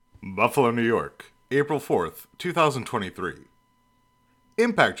Buffalo, New York, April 4th, 2023.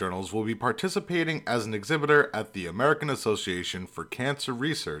 Impact Journals will be participating as an exhibitor at the American Association for Cancer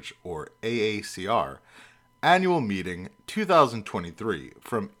Research, or AACR, annual meeting 2023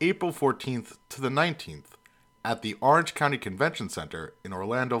 from April 14th to the 19th at the Orange County Convention Center in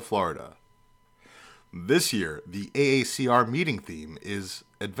Orlando, Florida. This year, the AACR meeting theme is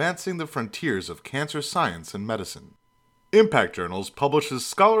Advancing the Frontiers of Cancer Science and Medicine. Impact Journals publishes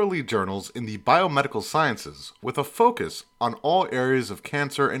scholarly journals in the biomedical sciences with a focus on all areas of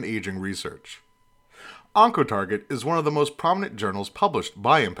cancer and aging research. Oncotarget is one of the most prominent journals published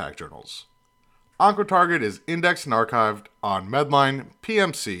by Impact Journals. Oncotarget is indexed and archived on Medline,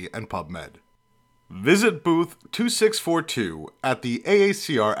 PMC, and PubMed. Visit booth 2642 at the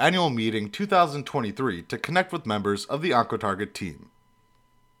AACR Annual Meeting 2023 to connect with members of the Oncotarget team.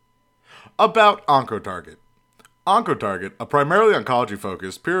 About Oncotarget. Oncotarget, a primarily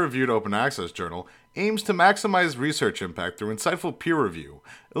oncology-focused, peer-reviewed open-access journal, aims to maximize research impact through insightful peer review,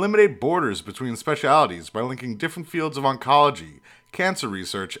 eliminate borders between specialties by linking different fields of oncology, cancer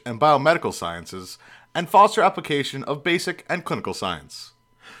research, and biomedical sciences, and foster application of basic and clinical science.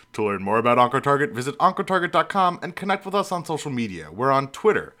 To learn more about Oncotarget, visit Oncotarget.com and connect with us on social media. We're on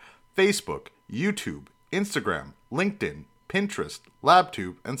Twitter, Facebook, YouTube, Instagram, LinkedIn, Pinterest,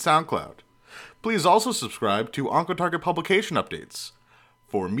 LabTube, and SoundCloud. Please also subscribe to Oncotarget publication updates.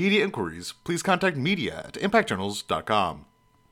 For media inquiries, please contact media@impactjournals.com.